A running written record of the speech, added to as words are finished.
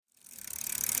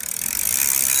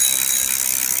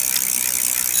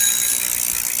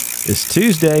It's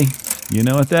Tuesday. You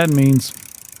know what that means.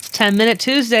 It's 10-minute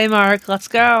Tuesday, Mark. Let's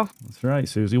go. That's right,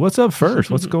 Susie. What's up first?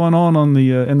 What's going on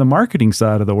the in the marketing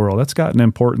side of the world? That's gotten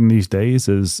important these days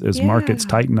as markets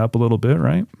tighten up a little bit,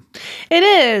 right? It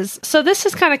is. So this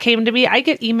has kind of came to me. I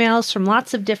get emails from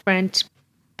lots of different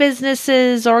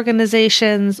businesses,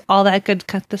 organizations, all that good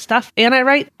stuff, and I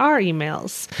write our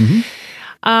emails.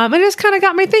 And it just kind of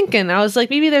got me thinking. I was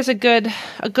like, maybe there's a good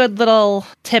little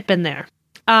tip in there.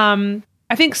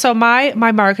 I think so. My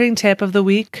marketing tip of the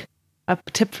week,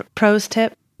 pros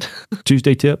tip,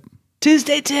 Tuesday tip.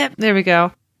 Tuesday tip. There we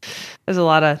go. There's a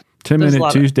lot of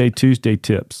 10-minute Tuesday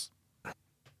tips.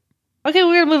 Okay,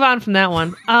 we're gonna move on from that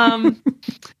one.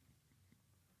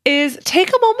 Is take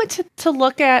a moment to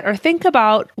look at or think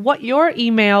about what your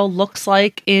email looks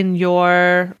like in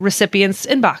your recipient's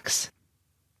inbox.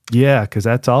 Yeah, because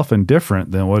that's often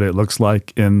different than what it looks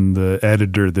like in the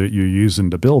editor that you're using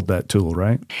to build that tool,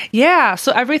 right? Yeah.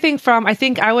 So everything from, I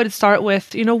think I would start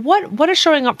with, what is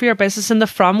showing up for your business in the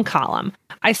from column?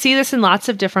 I see this in lots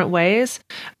of different ways.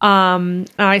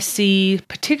 I see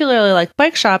particularly like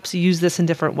bike shops use this in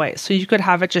different ways. So you could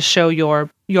have it just show your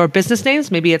business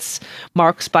names. Maybe it's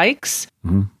Mark's Bikes.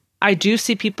 Mm-hmm. I do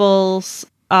see people's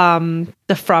the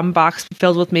from box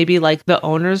filled with maybe like the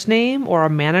owner's name or a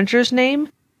manager's name.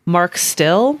 Mark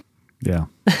Still, yeah,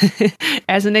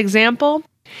 as an example.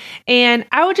 And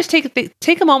I would just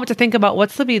take a moment to think about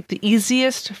what's the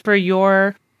easiest for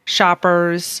your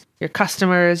shoppers, your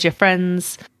customers, your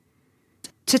friends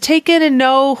to take in and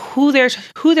know who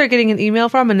they're getting an email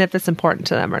from and if it's important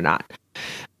to them or not.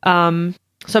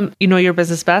 So you know your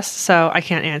business best, so I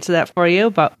can't answer that for you,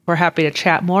 but we're happy to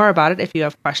chat more about it if you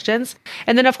have questions.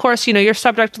 And then, of course, your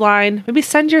subject line, maybe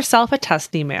send yourself a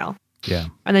test email. Yeah.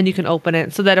 And then you can open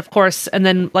it so that, of course, and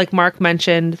then like Mark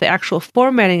mentioned, the actual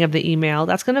formatting of the email,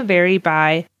 that's going to vary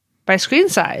by screen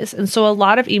size. And so a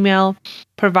lot of email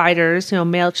providers,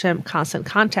 MailChimp, Constant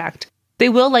Contact, they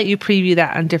will let you preview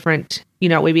that on different,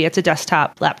 maybe it's a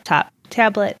desktop, laptop,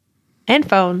 tablet, and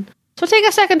phone. So take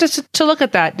a second to look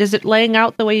at that. Is it laying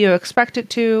out the way you expect it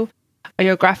to? Are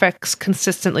your graphics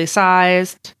consistently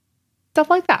sized? Stuff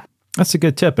like that. That's a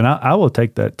good tip. And I will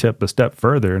take that tip a step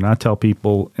further. And I tell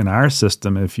people in our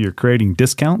system, if you're creating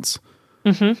discounts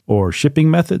or shipping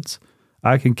methods,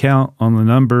 I can count on the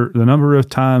number of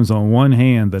times on one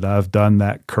hand that I've done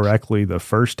that correctly the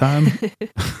first time.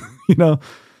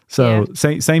 So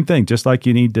yeah. Same thing. Just like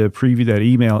you need to preview that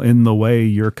email in the way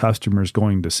your customer is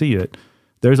going to see it.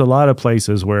 There's a lot of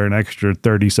places where an extra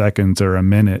 30 seconds or a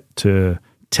minute to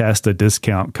test a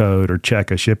discount code or check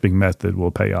a shipping method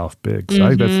will pay off big. So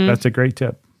I think that's a great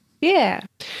tip. Yeah.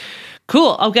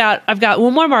 Cool. I've got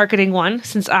one more marketing one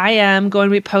since I am going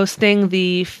to be posting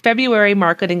the February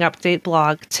marketing update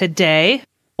blog today.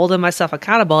 Holding myself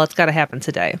accountable. It's got to happen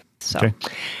today. So,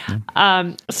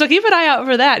 okay. So keep an eye out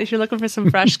for that if you're looking for some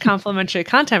fresh complimentary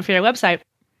content for your website.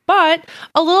 But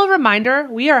a little reminder,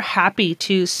 we are happy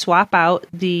to swap out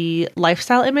the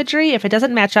lifestyle imagery if it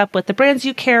doesn't match up with the brands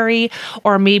you carry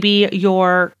or maybe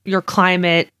your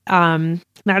climate. Not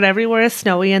everywhere is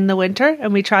snowy in the winter,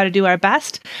 and we try to do our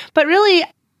best. But really,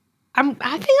 I think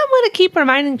I'm going to keep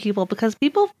reminding people because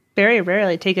people very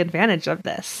rarely take advantage of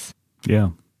this.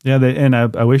 Yeah. Yeah,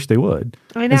 I wish they would.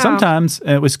 I know. And sometimes,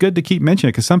 it was good to keep mentioning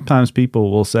it because sometimes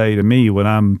people will say to me when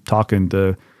I'm talking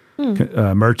to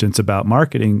merchants about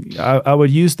marketing, I would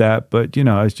use that, but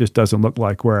it just doesn't look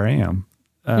like where I am.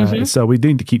 So we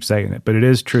need to keep saying it, but it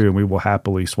is true, and we will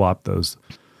happily swap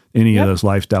any of those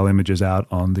lifestyle images out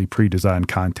on the pre-designed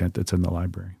content that's in the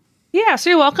library. Yeah, so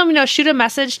you're welcome. Shoot a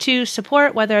message to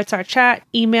support, whether it's our chat,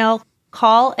 email,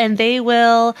 call, and they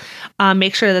will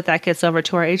make sure that gets over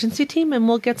to our agency team, and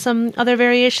we'll get some other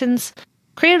variations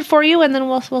created for you, and then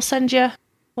we'll send you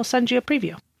a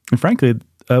preview. And frankly,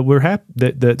 we're happy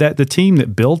that the team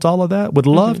that built all of that would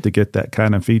love to get that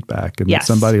kind of feedback, and that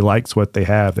somebody likes what they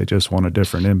have. They just want a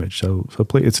different image. So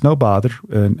please, it's no bother,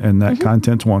 and that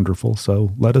content's wonderful.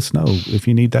 So let us know if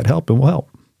you need that help, and we'll help.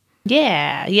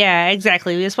 Yeah,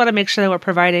 exactly. We just want to make sure that we're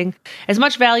providing as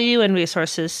much value and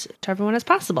resources to everyone as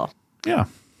possible. Yeah.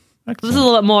 Excellent. This is a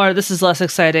little more. This is less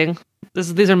exciting.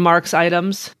 These are Mark's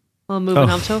items. Well, moving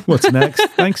on to what's next.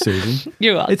 Thanks, Susan.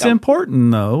 You're welcome. It's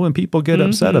important, though, when people get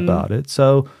upset about it.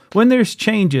 So when there's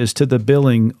changes to the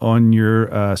billing on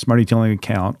your Smart Detailing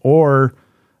account or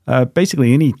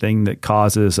basically anything that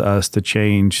causes us to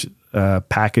change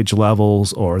package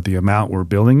levels or the amount we're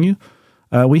billing you,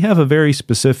 we have a very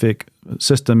specific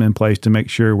system in place to make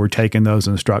sure we're taking those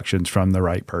instructions from the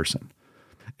right person.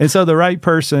 And so the right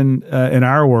person in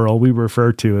our world, we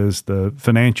refer to as the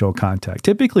financial contact.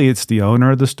 Typically, it's the owner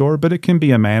of the store, but it can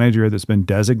be a manager that's been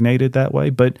designated that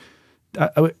way. But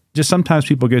just sometimes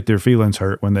people get their feelings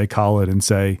hurt when they call it and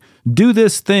say, do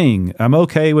this thing. I'm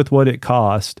okay with what it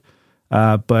cost,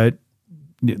 but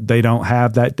they don't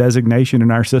have that designation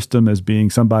in our system as being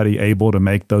somebody able to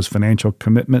make those financial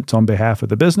commitments on behalf of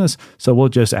the business. So we'll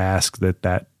just ask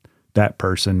that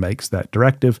person makes that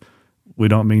directive. We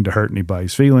don't mean to hurt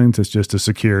anybody's feelings. It's just a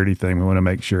security thing. We want to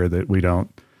make sure that we don't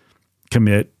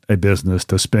commit a business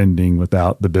to spending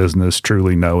without the business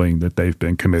truly knowing that they've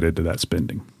been committed to that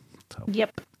spending. So,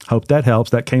 Yep. Hope that helps.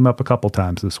 That came up a couple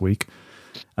times this week.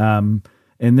 And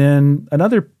then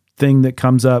another thing that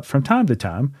comes up from time to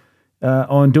time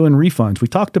on doing refunds. We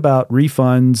talked about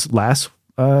refunds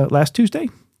last Tuesday,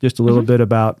 just a little bit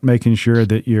about making sure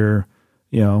that you're,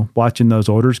 watching those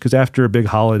orders, because after a big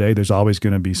holiday, there's always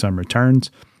going to be some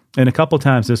returns. And a couple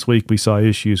times this week, we saw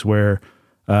issues where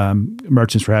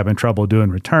merchants were having trouble doing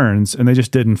returns, and they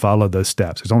just didn't follow those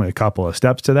steps. There's only a couple of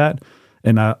steps to that.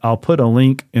 And I'll put a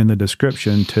link in the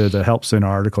description to the Help Center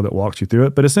article that walks you through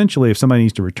it. But essentially, if somebody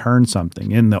needs to return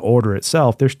something in the order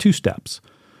itself, there's 2 steps.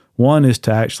 One is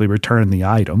to actually return the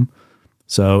item.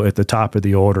 So at the top of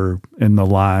the order in the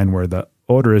line where the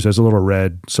order is, there's a little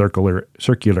red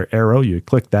circular arrow. You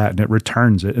click that and it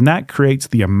returns it. And that creates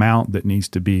the amount that needs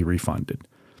to be refunded.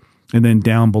 And then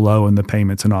down below in the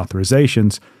payments and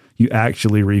authorizations, you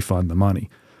actually refund the money.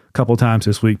 A couple times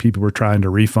this week, people were trying to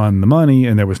refund the money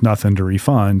and there was nothing to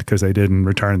refund because they didn't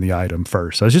return the item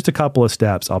first. So it's just a couple of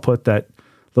steps. I'll put that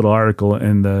little article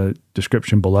in the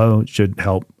description below. It should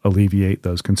help alleviate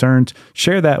those concerns.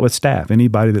 Share that with staff,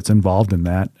 anybody that's involved in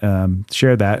that.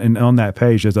 Share that. And on that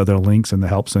page, there's other links in the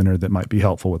Help Center that might be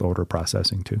helpful with order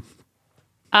processing too.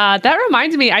 That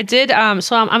reminds me, I did.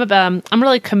 So I'm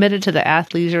really committed to the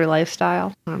athleisure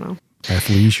lifestyle. I don't know.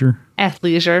 Athleisure?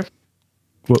 Athleisure.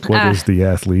 What is the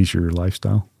athleisure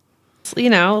lifestyle?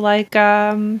 Like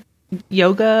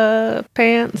yoga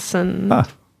pants and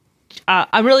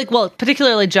I'm really,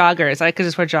 particularly joggers. I could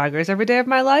just wear joggers every day of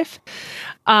my life.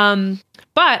 But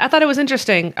I thought it was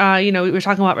interesting. We were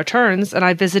talking about returns, and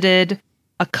I visited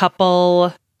a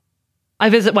couple. I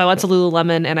went to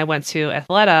Lululemon and I went to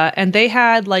Athleta, and they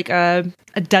had like a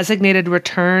designated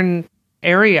return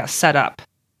area set up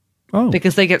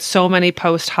because they get so many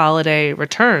post-holiday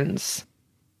returns.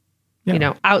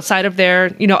 Yeah. Outside of their,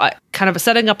 kind of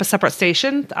setting up a separate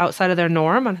station outside of their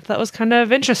norm. And that was kind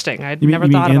of interesting. I'd never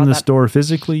thought about that. In the store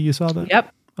physically, you saw that?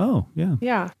 Yep. Oh, yeah.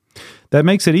 Yeah. That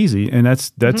makes it easy. And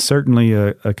that's certainly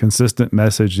a consistent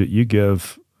message that you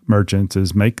give merchants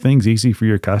is make things easy for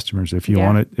your customers. If you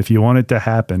want it to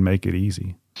happen, make it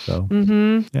easy. So,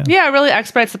 it really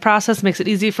expedites the process, makes it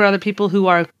easy for other people who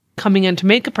are coming in to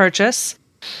make a purchase.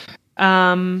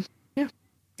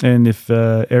 And if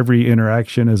every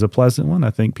interaction is a pleasant one,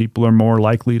 I think people are more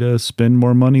likely to spend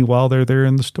more money while they're there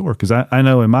in the store. Because I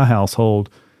know in my household,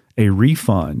 a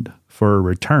refund for a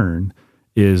return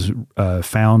is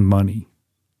found money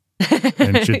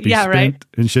and should be spent. Right.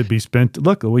 And should be spent.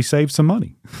 Look, we saved some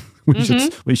money.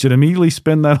 We should immediately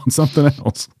spend that on something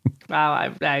else. Wow,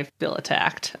 I feel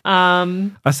attacked.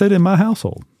 I said in my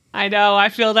household. I know. I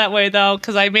feel that way though,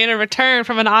 because I made a return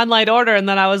from an online order, and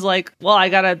then I was like, "Well, I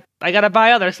gotta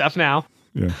buy other stuff now."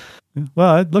 Yeah.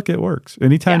 Well, look, it works.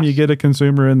 Anytime you get a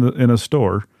consumer in a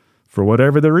store, for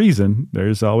whatever the reason,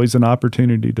 there's always an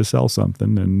opportunity to sell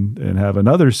something and have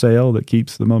another sale that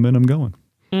keeps the momentum going.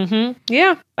 Mm-hmm.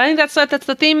 Yeah, I think that's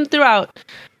the theme throughout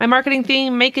my marketing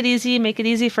theme. Make it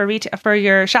easy for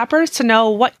your shoppers to know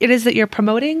what it is that you're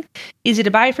promoting. Easy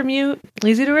to buy from you,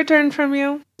 easy to return from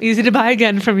you, easy to buy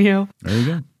again from you. There you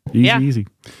go. Easy.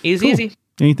 Easy.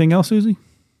 Anything else, Susie?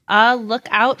 Look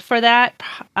out for that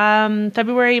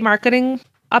February marketing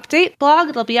update blog.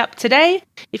 It'll be up today.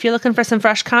 If you're looking for some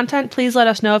fresh content, please let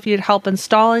us know if you'd help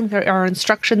installing. There are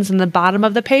instructions in the bottom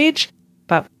of the page,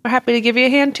 but we're happy to give you a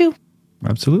hand too.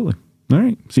 Absolutely. All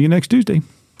right. See you next Tuesday.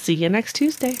 See you next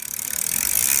Tuesday.